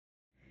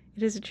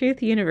It is a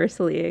truth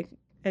universally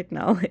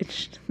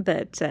acknowledged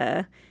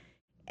that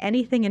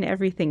anything and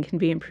everything can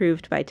be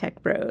improved by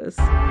tech bros.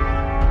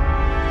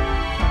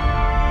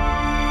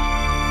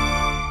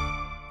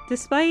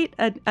 Despite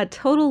a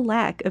total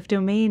lack of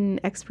domain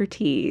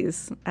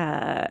expertise,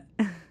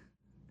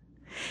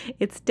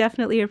 it's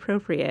definitely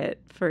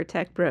appropriate for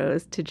tech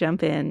bros to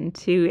jump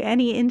into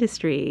any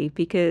industry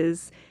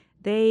because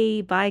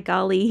they, by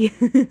golly,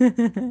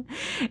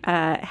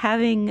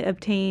 having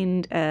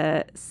obtained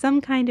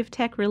some kind of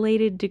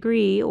tech-related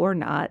degree or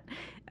not,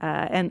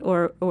 and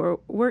or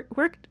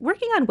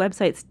working on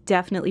websites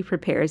definitely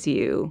prepares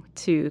you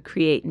to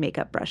create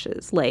makeup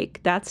brushes.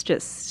 Like that's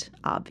just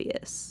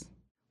obvious.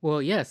 Well,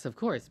 yes, of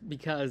course,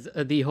 because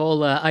the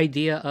whole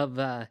idea of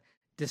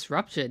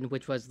disruption,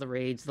 which was the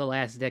rage the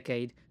last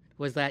decade,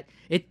 was that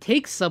it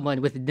takes someone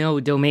with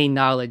no domain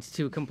knowledge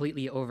to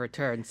completely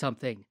overturn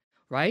something,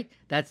 right?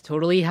 That's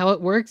totally how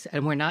it works,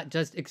 and we're not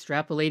just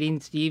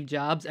extrapolating Steve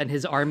Jobs and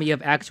his army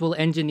of actual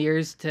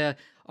engineers to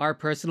our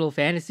personal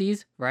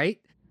fantasies, right?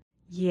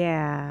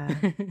 Yeah.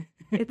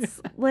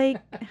 It's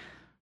like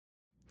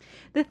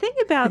the thing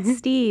about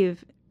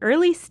Steve,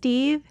 early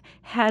Steve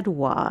had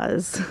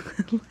Woz.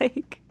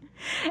 like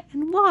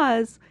and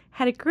Woz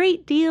had a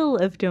great deal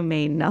of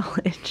domain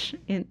knowledge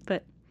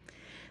but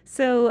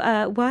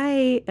so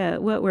why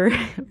what we're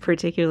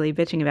particularly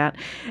bitching about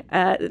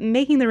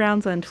making the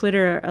rounds on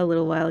Twitter a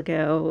little while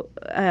ago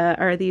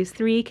are these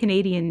three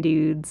Canadian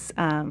dudes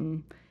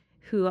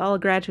who all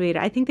graduated.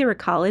 I think they were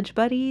college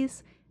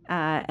buddies,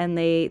 and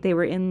they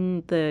were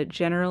in the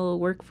general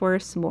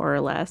workforce more or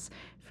less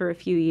for a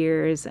few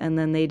years, and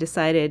then they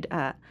decided.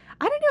 I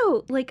don't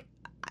know, like.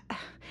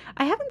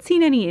 I haven't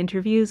seen any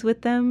interviews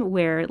with them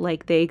where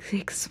like they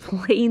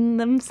explain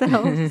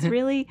themselves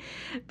really,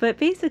 but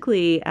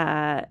basically,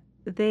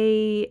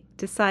 they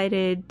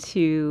decided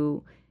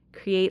to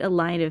create a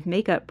line of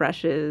makeup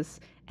brushes,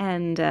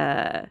 and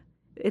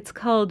it's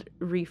called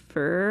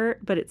Refer,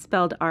 but it's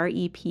spelled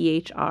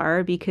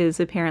Rephr because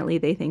apparently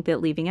they think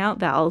that leaving out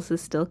vowels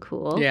is still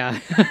cool. Yeah.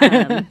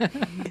 Um,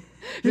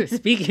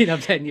 Speaking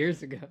of 10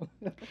 years ago,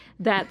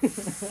 that's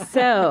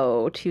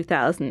so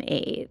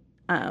 2008.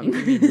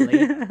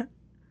 inconveniently.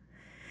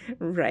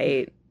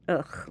 Right.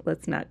 Ugh,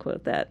 let's not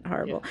quote that. Yeah.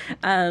 Horrible.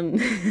 Um,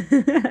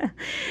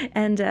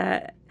 and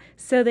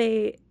so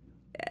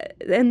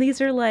and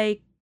these are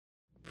like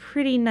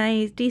pretty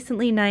nice,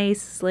 decently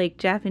nice, like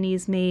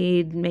Japanese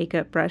made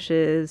makeup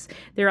brushes.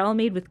 They're all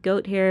made with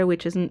goat hair,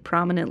 which isn't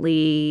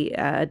prominently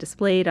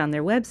displayed on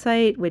their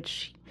website,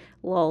 which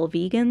lol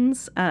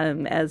vegans,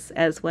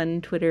 as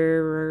one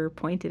Twitterer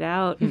pointed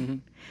out. Mhm.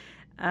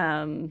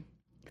 um,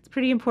 it's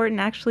pretty important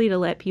actually to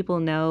let people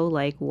know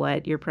like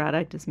what your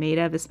product is made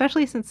of,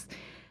 especially since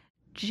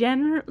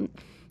general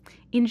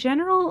in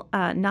general,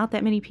 not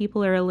that many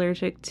people are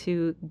allergic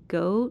to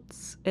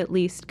goats, at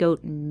least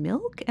goat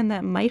milk, and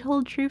that might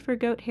hold true for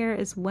goat hair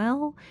as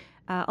well.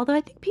 Although I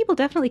think people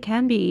definitely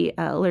can be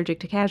allergic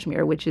to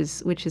cashmere, which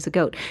is a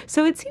goat.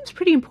 So it seems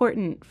pretty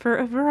important for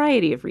a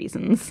variety of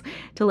reasons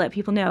to let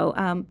people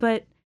know.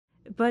 But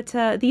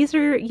these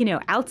are,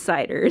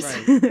 outsiders.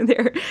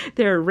 Right.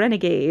 they're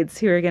renegades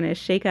who are going to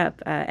shake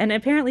up. And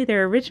apparently,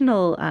 their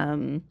original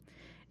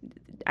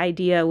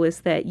idea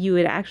was that you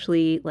would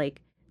actually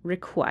like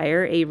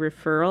require a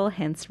referral,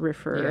 hence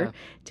refer, Yeah.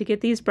 to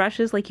get these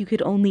brushes. Like you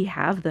could only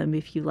have them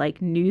if you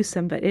like knew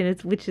somebody, and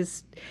it's which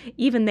is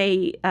even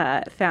they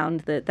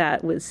found that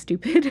that was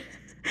stupid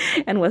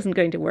and wasn't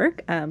going to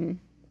work.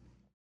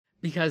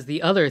 Because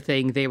the other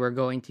thing they were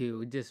going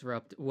to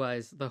disrupt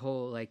was the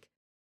whole like,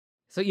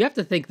 so you have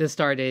to think this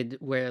started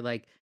where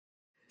like,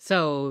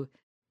 so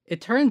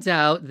it turns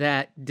out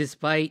that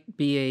despite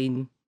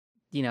being,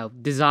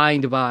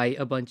 designed by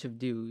a bunch of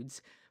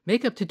dudes,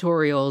 makeup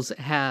tutorials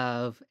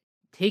have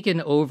taken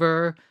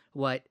over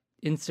what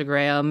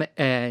Instagram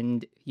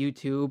and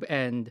YouTube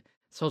and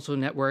social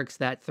networks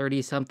that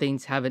 30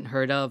 somethings haven't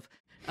heard of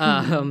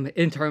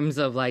in terms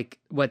of like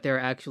what they're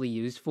actually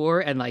used for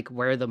and like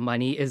where the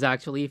money is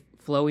actually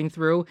flowing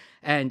through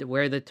and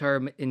where the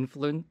term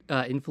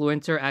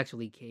influencer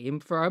actually came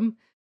from.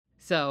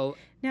 So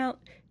Now,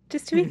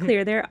 just to be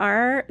clear, there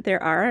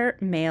are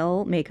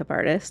male makeup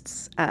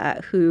artists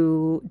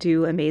who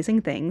do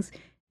amazing things.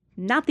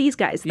 Not these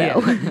guys,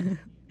 though. yeah.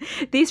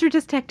 These are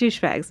just tech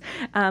douchebags.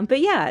 But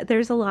yeah,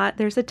 there's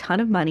a ton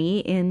of money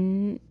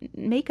in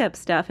makeup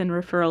stuff and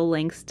referral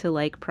links to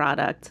like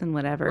products and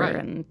whatever. Right.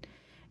 And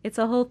it's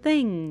a whole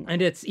thing.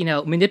 And it's,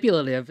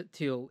 manipulative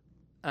too,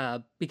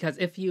 because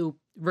if you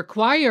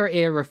require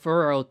a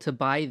referral to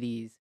buy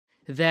these,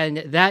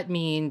 then that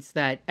means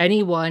that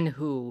anyone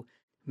who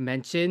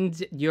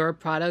mentions your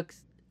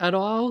products at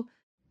all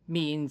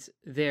means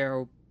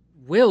there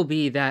will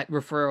be that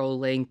referral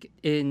link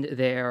in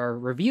their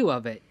review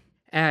of it.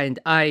 And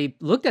I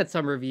looked at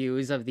some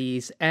reviews of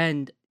these,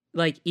 and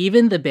like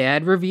even the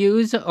bad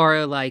reviews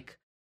are like,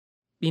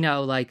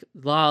 like,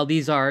 lol,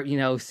 these are,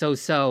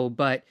 so,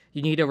 but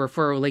you need a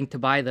referral link to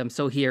buy them,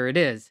 so here it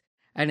is.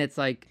 And it's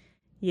like,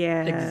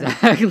 Yeah.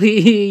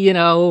 exactly,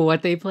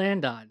 what they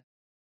planned on.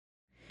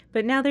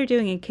 But now they're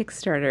doing a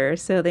Kickstarter,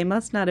 so they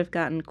must not have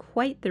gotten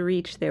quite the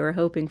reach they were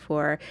hoping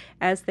for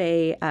as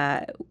they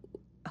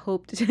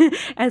hoped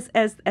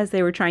as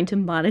they were trying to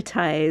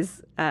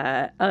monetize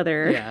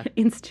other Yeah.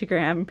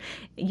 Instagram,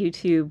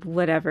 YouTube,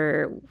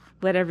 whatever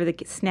the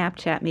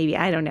Snapchat maybe.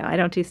 I don't know. I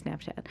don't do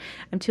Snapchat.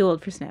 I'm too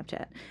old for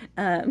Snapchat.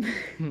 Um,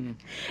 Hmm.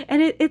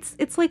 and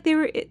it's like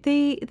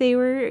they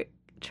were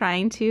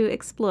trying to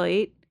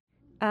exploit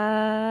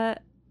uh,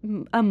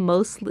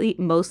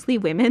 mostly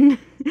women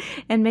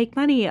and make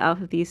money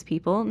off of these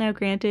people. Now,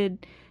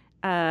 granted,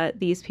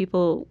 these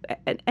people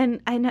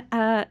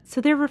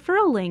so their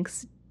referral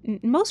links.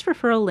 Most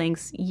referral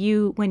links,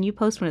 you when you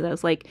post one of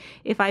those, like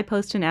if I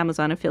post an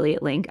Amazon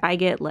affiliate link, I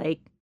get like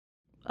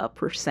a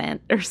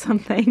percent or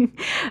something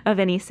of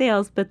any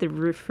sales, but the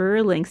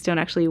refer links don't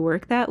actually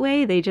work that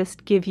way. They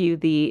just give you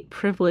the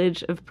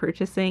privilege of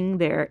purchasing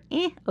their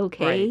Right.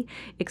 okay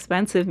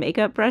expensive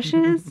makeup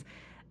brushes.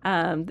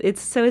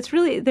 It's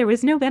really there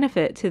was no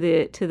benefit to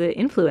the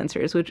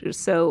influencers, which is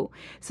so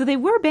they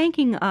were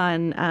banking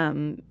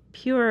on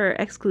pure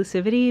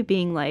exclusivity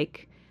being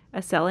like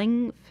a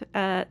selling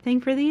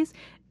thing for these.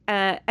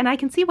 And I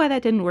can see why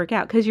that didn't work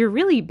out because your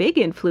really big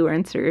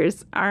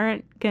influencers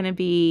aren't going to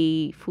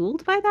be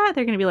fooled by that.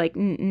 They're going to be like,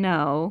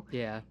 no,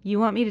 Yeah. you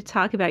want me to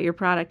talk about your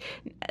product.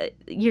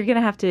 You're going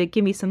to have to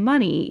give me some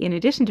money in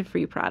addition to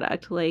free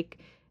product.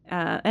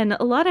 And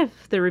a lot of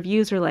the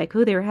reviews are like,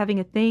 oh, they were having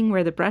a thing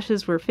where the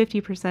brushes were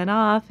 50%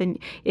 off. And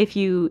if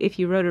you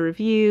wrote a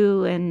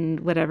review and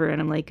whatever, and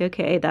I'm like,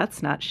 okay,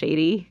 that's not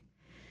shady.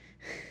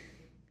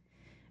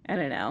 I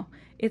don't know.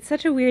 It's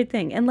such a weird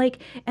thing. And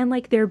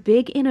like their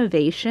big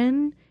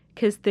innovation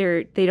because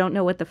they don't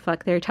know what the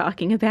fuck they're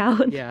talking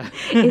about Yeah.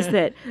 is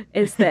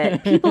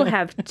that people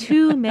have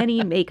too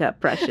many makeup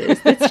brushes.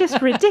 It's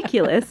just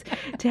ridiculous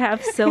to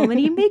have so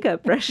many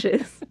makeup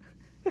brushes.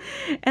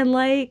 And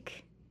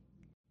like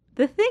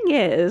the thing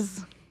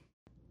is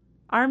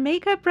our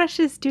makeup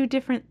brushes do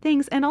different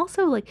things and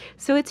also like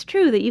so it's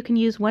true that you can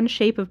use one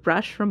shape of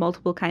brush for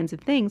multiple kinds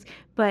of things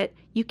but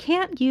you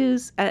can't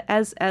use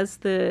as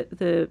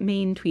the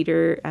main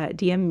tweeter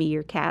DM me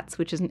your cats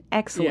which is an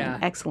Yeah.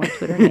 excellent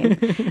Twitter name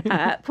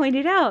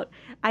pointed out.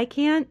 I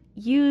can't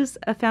use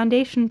a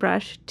foundation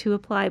brush to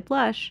apply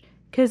blush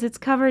because it's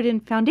covered in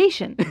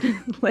foundation.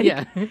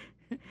 Yeah.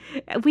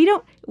 Like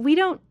we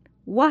don't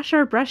wash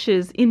our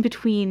brushes in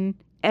between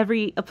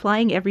every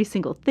applying every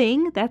single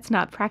thing. That's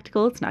not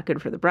practical. It's not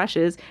good for the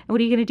brushes. And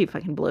what are you gonna do?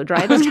 Fucking blow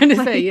dry I was them? gonna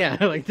say, Like yeah,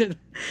 like it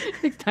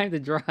takes time to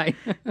dry.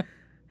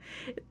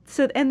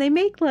 so and they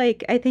make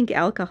like I think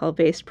alcohol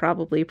based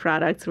probably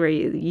products where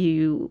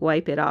you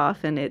wipe it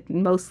off and it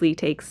mostly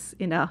takes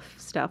enough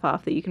stuff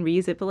off that you can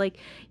reuse it. But like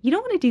you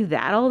don't want to do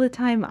that all the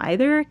time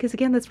either, because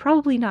again, that's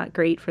probably not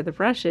great for the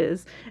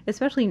brushes,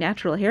 especially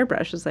natural hair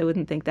brushes. I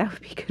wouldn't think that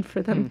would be good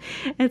for them.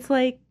 Hmm. It's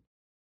like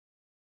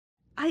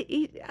I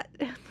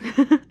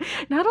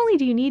not only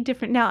do you need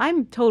different now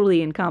I'm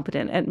totally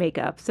incompetent at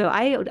makeup so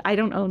I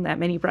don't own that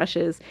many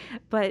brushes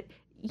but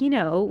you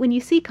know when you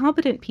see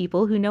competent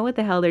people who know what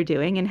the hell they're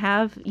doing and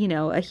have you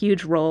know a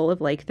huge roll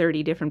of like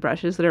 30 different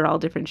brushes that are all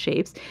different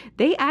shapes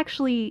they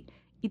actually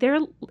they're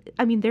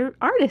I mean they're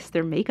artists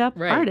they're makeup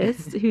Right.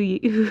 artists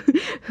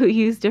who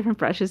use different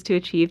brushes to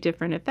achieve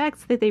different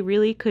effects that they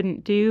really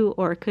couldn't do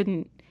or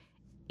couldn't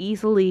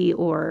easily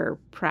or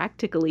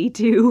practically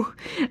do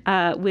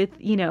with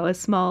you know a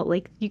small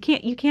like you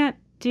can't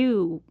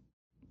do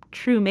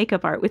true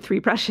makeup art with three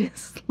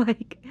brushes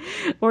like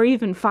or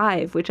even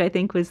five which I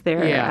think was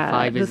their Yeah,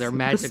 5 is their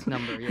magic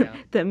number, yeah.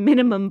 the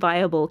minimum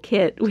viable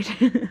kit which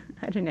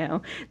I don't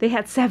know they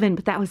had seven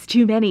but that was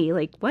too many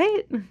like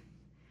what.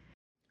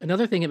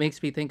 Another thing it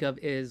makes me think of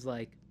is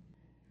like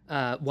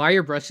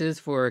wire brushes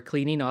for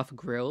cleaning off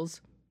grills.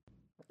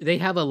 They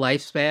have a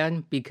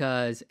lifespan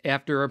because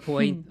after a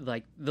point,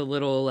 like the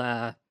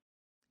little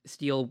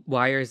steel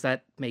wires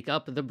that make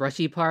up the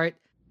brushy part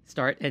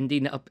start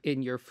ending up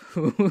in your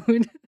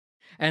food.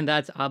 And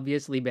that's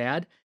obviously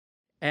bad.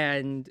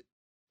 And,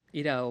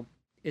 you know,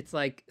 it's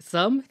like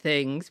some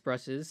things,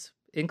 brushes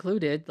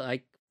included,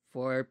 like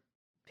for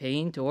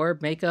paint or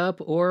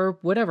makeup or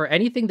whatever,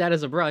 anything that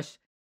is a brush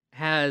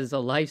has a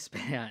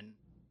lifespan.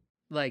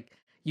 Like,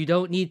 you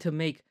don't need to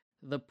make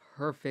the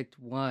perfect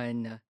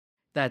one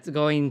that's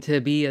going to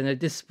be in a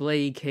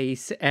display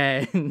case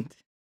and,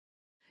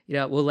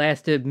 will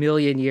last a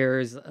million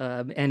years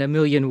and a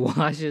million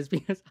washes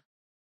because,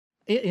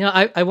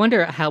 I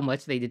wonder how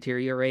much they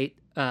deteriorate.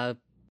 I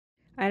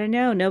don't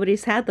know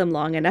nobody's had them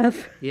long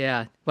enough.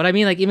 Yeah. But I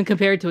mean, like, even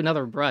compared to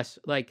another brush,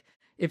 like,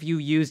 if you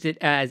used it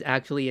as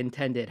actually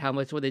intended, how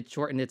much would it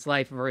shorten its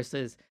life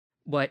versus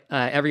what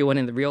everyone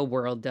in the real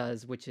world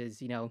does, which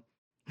is,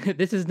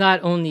 this is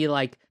not only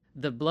like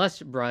the blush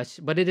brush,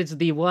 but it is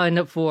the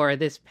one for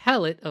this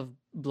palette of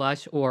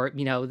blush or,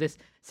 this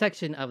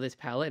section of this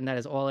palette, and that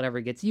is all it ever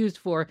gets used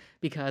for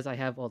because I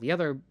have all the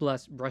other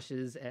blush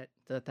brushes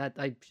that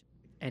I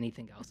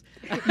anything else.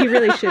 You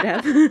really should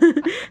have.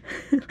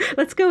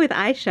 Let's go with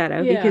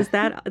eyeshadow Yeah. because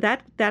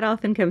that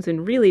often comes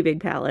in really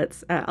big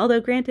palettes. Although,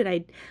 granted,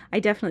 I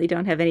definitely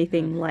don't have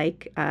anything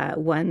like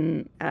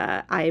one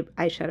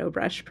eyeshadow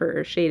brush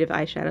per shade of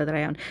eyeshadow that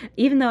I own.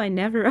 Even though I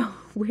never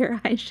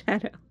wear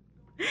eyeshadow,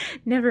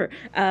 never.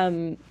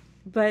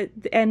 But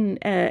and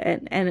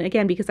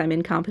again, because I'm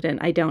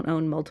incompetent, I don't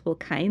own multiple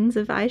kinds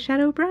of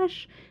eyeshadow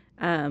brush.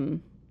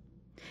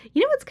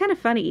 You know what's kind of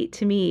funny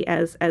to me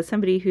as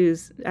somebody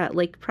who's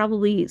like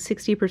probably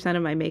 60%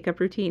 of my makeup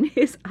routine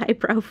is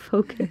eyebrow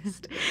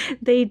focused.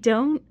 They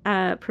don't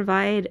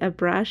provide a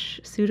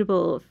brush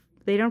suitable.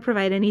 They don't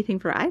provide anything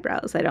for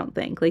eyebrows, I don't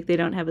think. Like they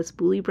don't have a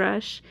spoolie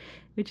brush,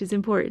 which is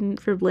important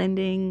for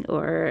blending,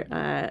 or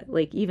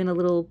like even a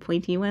little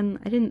pointy one.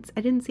 I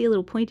didn't see a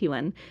little pointy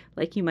one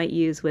like you might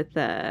use with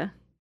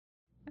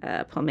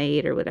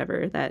pomade or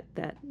whatever, that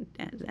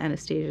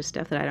Anastasia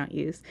stuff that I don't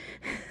use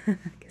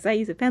because I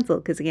use a pencil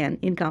because, again,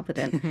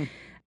 incompetent.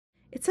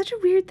 It's such a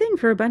weird thing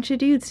for a bunch of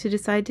dudes to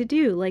decide to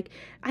do. Like,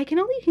 I can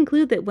only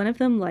conclude that one of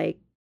them like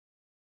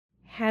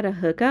had a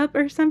hookup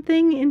or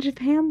something in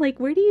Japan. Like,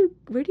 where do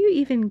you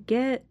even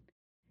get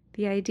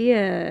the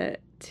idea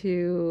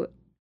to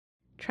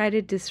try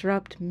to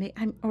disrupt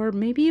or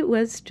maybe it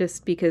was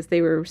just because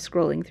they were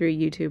scrolling through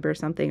YouTube or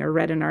something, or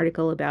read an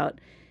article about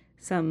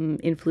some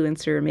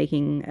influencer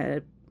making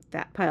a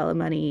fat pile of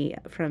money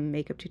from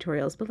makeup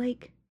tutorials, but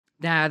like,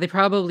 Nah, they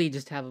probably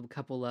just have a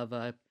couple of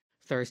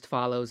thirst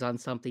follows on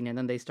something, and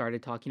then they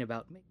started talking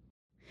about me.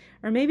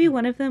 or maybe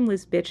one of them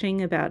was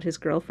bitching about his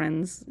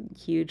girlfriend's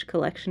huge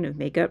collection of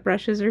makeup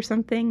brushes or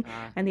something,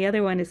 and the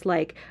other one is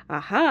like,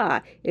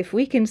 aha, if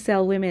we can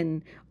sell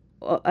women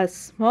a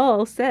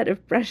small set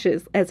of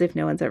brushes, as if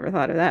no one's ever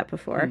thought of that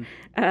before,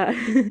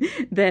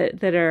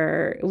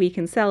 that we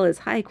can sell as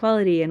high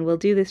quality, and we'll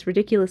do this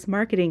ridiculous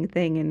marketing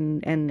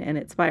thing, and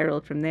it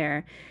spiraled from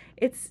there.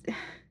 It's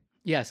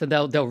Yeah, so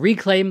they'll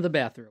reclaim the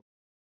bathroom.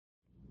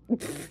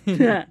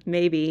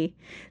 maybe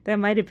that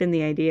might have been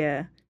the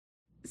idea.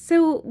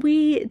 So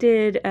we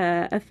did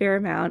a fair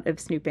amount of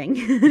snooping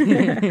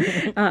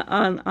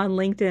on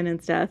LinkedIn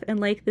and stuff, and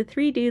like the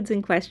three dudes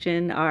in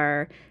question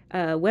are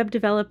a web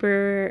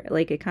developer,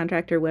 like a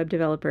contractor web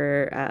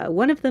developer.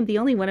 One of them, the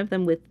only one of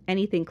them with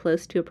anything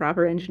close to a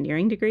proper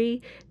engineering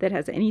degree that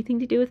has anything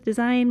to do with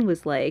design,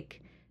 was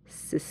like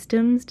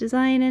systems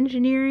design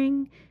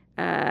engineering.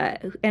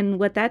 And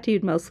what that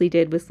dude mostly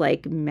did was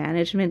like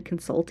management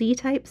consulty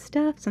type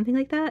stuff, something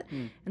like that.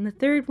 And the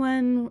third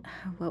one,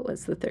 what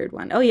was the third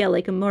one? Oh yeah,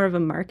 like a more of a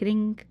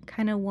marketing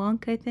kind of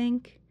wonk, I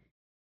think.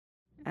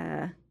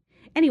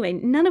 Anyway,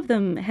 none of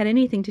them had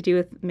anything to do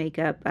with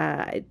makeup.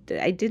 I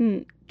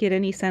didn't get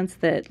any sense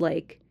that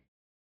like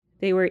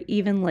they were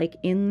even like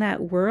in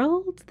that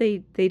world.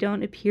 They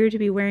don't appear to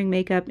be wearing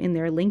makeup in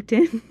their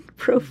LinkedIn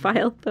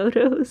profile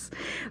photos.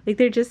 Like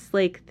they're just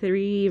like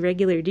three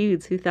regular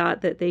dudes who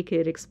thought that they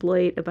could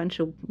exploit a bunch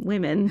of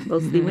women,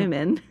 mostly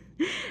women,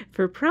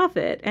 for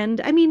profit.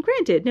 And I mean,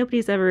 granted,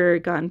 nobody's ever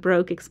gone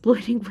broke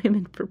exploiting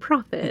women for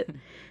profit.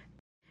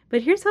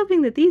 But here's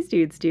hoping that these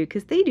dudes do,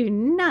 because they do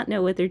not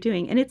know what they're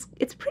doing. And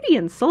it's pretty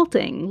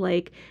insulting,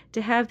 like,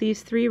 to have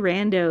these three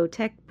rando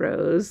tech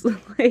bros,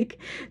 like,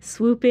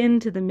 swoop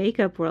into the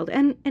makeup world.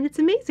 And it's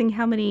amazing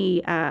how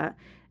many,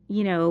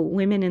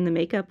 women in the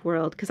makeup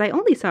world, because I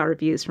only saw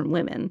reviews from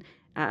women,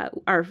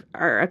 are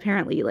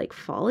apparently, like,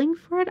 falling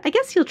for it. I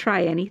guess you'll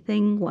try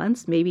anything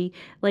once. Maybe,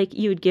 like,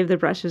 you would give the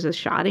brushes a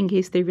shot in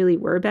case they really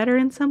were better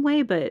in some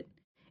way. But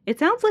it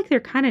sounds like they're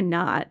kind of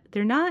not.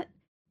 They're not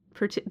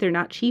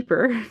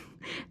cheaper,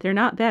 they're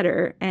not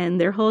better, and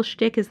their whole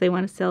shtick is they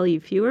want to sell you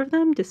fewer of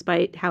them,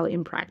 despite how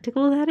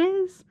impractical that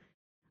is.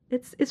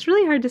 It's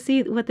really hard to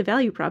see what the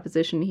value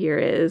proposition here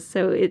is.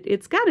 So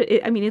it's got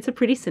it. I mean, it's a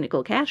pretty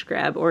cynical cash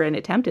grab, or an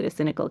attempt at a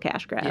cynical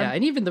cash grab. Yeah,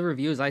 and even the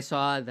reviews I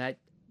saw that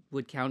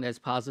would count as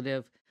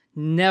positive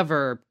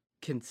never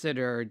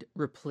considered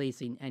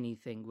replacing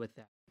anything with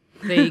them.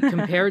 They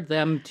compared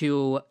them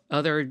to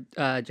other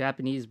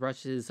Japanese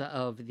brushes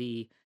of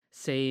the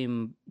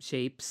same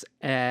shapes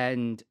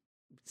and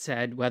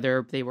said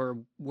whether they were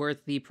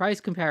worth the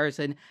price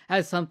comparison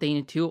as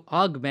something to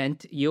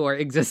augment your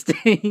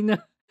existing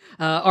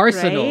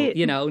arsenal. Right?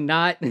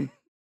 Not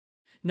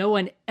no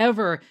one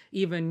ever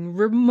even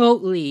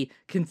remotely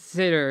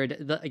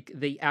considered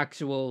the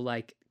actual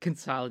like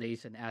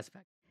consolidation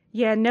aspect.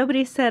 Yeah,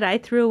 nobody said I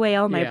threw away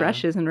all my Yeah.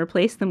 brushes and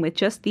replaced them with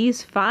just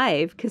these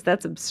 5, because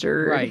that's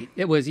absurd. Right.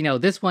 It was,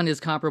 this one is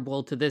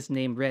comparable to this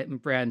name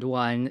brand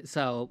one.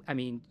 So, I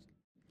mean,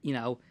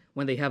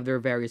 when they have their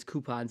various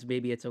coupons,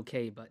 maybe it's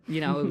okay. But,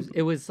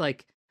 it was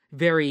like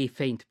very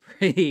faint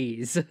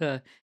praise.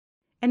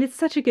 And it's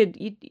such a good.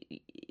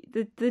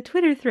 The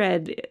Twitter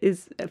thread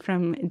is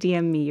from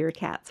DM Me Your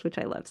Cats, which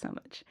I love so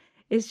much.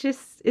 It's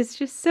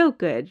just so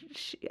good.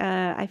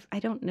 I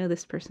don't know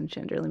this person's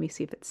gender. Let me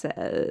see if it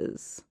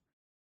says.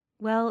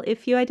 Well,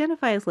 if you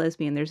identify as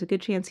lesbian, there's a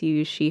good chance you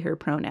use she, her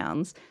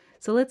pronouns.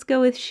 So let's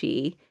go with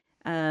she.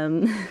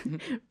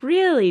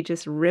 really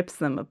just rips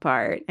them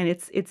apart. And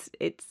it's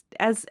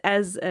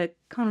as a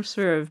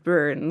connoisseur of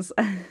burns,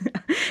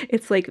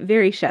 it's like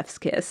very chef's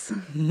kiss.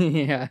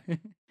 Yeah.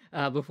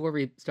 Before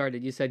we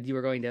started, you said you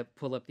were going to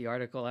pull up the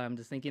article. I'm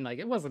just thinking, like,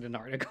 it wasn't an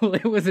article.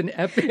 It was an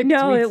epic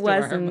No, tweet it storm.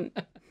 wasn't.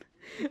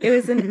 It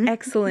was an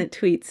excellent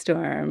tweet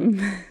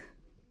storm.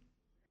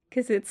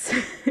 Because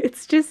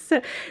it's just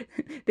so,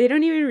 they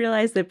don't even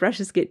realize that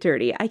brushes get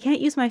dirty. I can't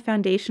use my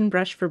foundation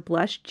brush for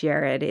blush,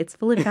 Jared. It's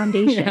full of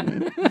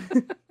foundation.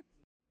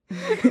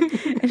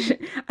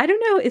 I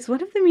don't know. Is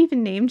one of them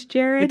even named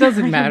Jared? It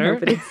doesn't I don't matter. know,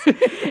 but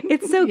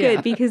it's so Yeah.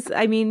 good because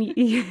I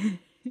mean,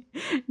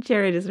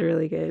 Jared is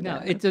really good. No,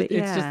 But it's just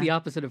yeah, the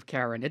opposite of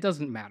Karen. It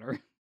doesn't matter.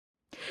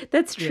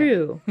 that's Yeah.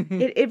 true.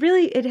 It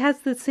really it has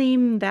the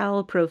same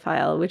vowel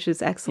profile, which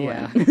is Yeah.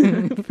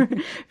 excellent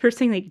for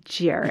saying like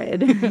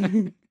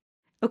Jared.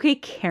 Okay,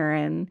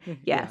 Karen. Yeah,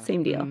 Yeah.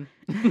 same deal.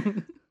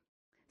 Mhm.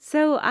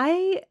 So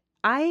I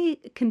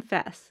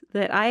confess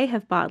that I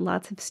have bought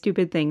lots of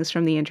stupid things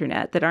from the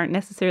internet that aren't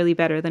necessarily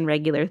better than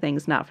regular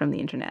things not from the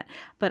internet.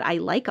 But I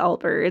like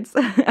Allbirds.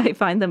 I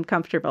find them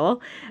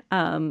comfortable.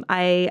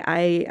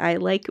 I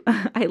like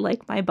I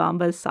like my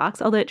Bombas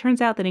socks. Although it turns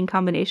out that in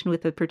combination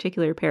with a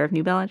particular pair of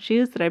New Balance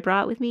shoes that I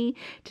brought with me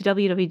to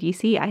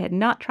WWDC, I had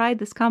not tried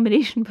this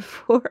combination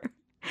before.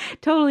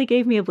 Totally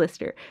gave me a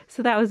blister.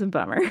 So that was a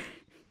bummer.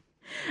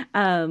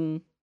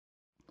 Um,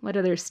 what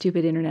other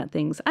stupid internet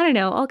things? I don't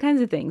know, all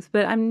kinds of things.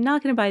 But I'm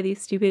not going to buy these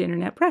stupid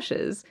internet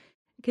brushes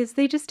because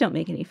they just don't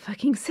make any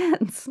fucking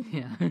sense.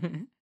 Yeah.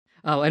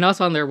 Oh, and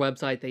also on their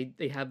website,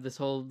 they have this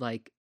whole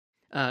like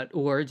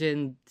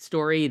origin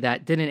story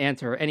that didn't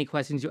answer any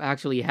questions you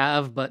actually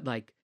have, but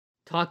like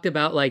talked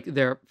about like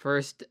their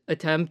first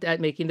attempt at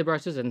making the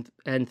brushes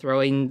and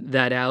throwing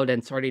that out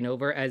and starting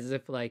over as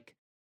if like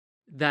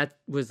that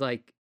was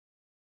like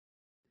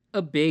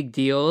a big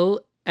deal.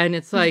 And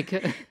it's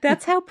like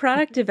That's how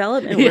product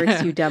development works,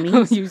 yeah. you Oh,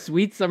 dummies. you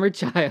sweet summer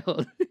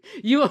child.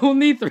 You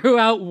only threw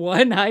out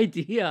one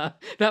idea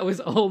that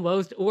was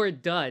almost or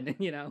done,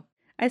 you know.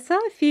 I saw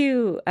a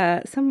few,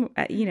 from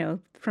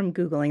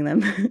Googling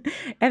them.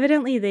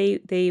 Evidently,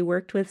 they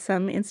worked with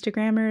some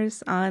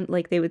Instagrammers on,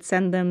 like, they would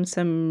send them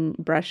some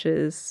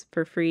brushes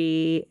for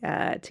free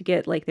to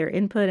get, like, their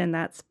input, and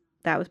that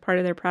was part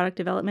of their product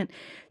development.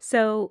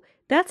 So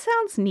that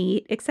sounds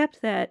neat,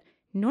 except that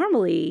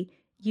normally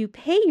you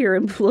pay your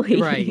Right.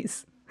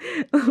 employees.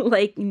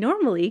 Like,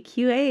 normally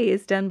QA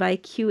is done by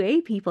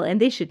QA people, and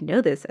they should know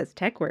this as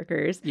tech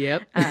workers.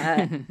 Yep.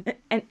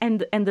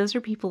 And those are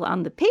people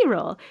on the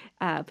payroll.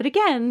 But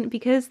again,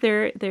 because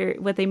they're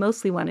what they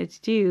mostly wanted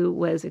to do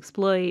was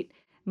exploit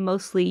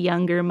mostly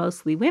younger,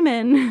 mostly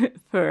women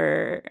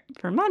for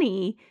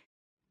money.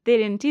 They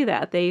didn't do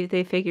that.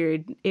 They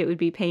figured it would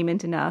be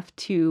payment enough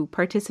to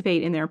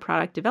participate in their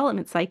product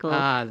development cycle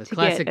The to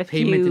classic get a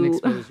payment and few.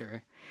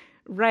 exposure.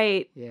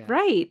 Right, Yeah.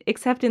 right.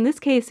 Except in this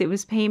case, it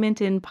was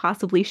payment in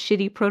possibly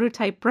shitty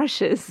prototype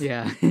brushes.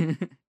 Yeah.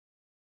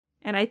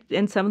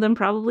 And some of them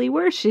probably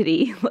were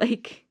shitty.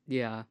 Like,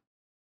 Yeah.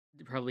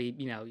 Probably,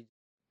 you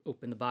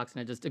open the box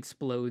and it just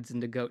explodes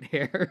into goat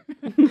hair.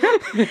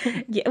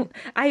 yeah,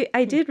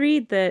 I did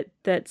read that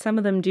some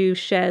of them do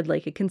shed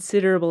like a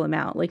considerable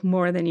amount, like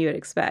more than you would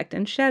expect.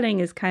 And shedding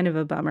is kind of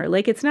a bummer.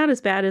 Like, it's not as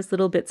bad as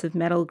little bits of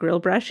metal grill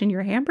brush in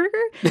your hamburger,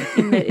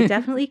 in that it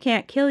definitely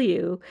can't kill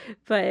you,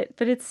 but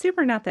it's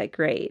super not that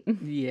great.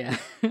 Yeah.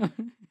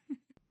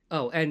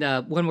 Oh, and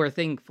one more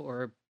thing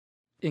for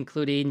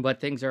including what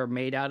things are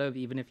made out of,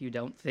 even if you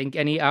don't think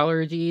any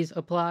allergies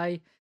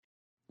apply.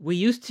 We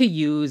used to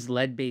use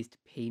lead-based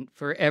paint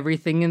for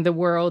everything in the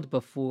world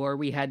before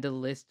we had to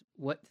list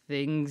what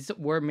things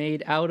were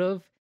made out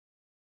of.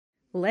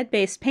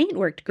 Lead-based paint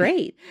worked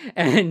great.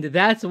 And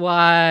that's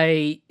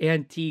why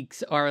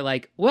antiques are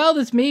like, well,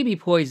 this may be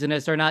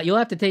poisonous or not. You'll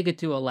have to take it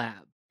to a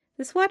lab.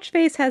 This watch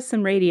face has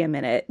some radium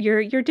in it.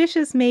 Your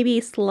dishes may be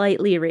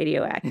slightly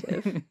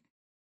radioactive.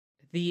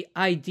 The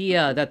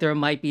idea that there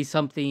might be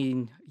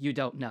something you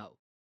don't know.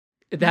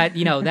 That,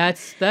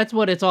 that's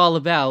what it's all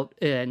about.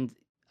 And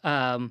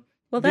Well,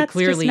 that's just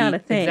clearly, not a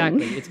thing.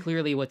 exactly, it's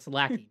clearly what's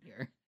lacking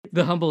here.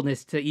 The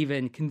humbleness to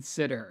even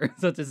consider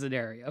such a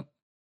scenario.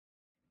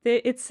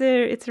 It's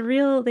a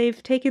real.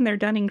 They've taken their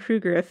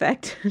Dunning-Kruger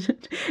effect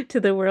to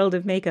the world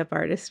of makeup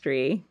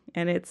artistry,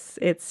 and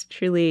it's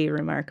truly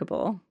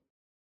remarkable.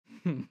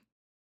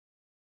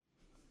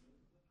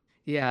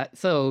 Yeah,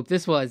 so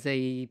this was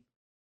a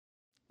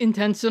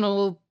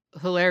intentional,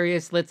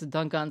 hilarious, let's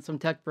dunk on some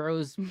tech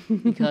bros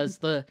because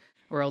the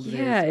world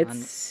Yeah, is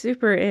it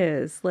super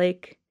is.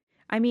 Like,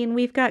 I mean,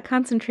 we've got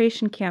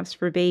concentration camps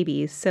for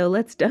babies, so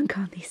let's dunk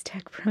on these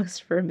tech bros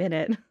for a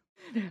minute.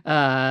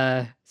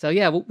 So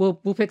yeah,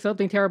 we'll pick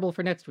something terrible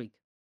for next week.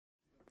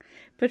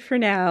 But for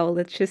now,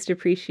 let's just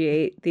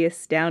appreciate the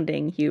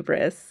astounding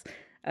hubris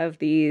of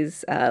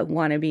these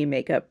wannabe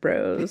makeup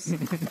bros.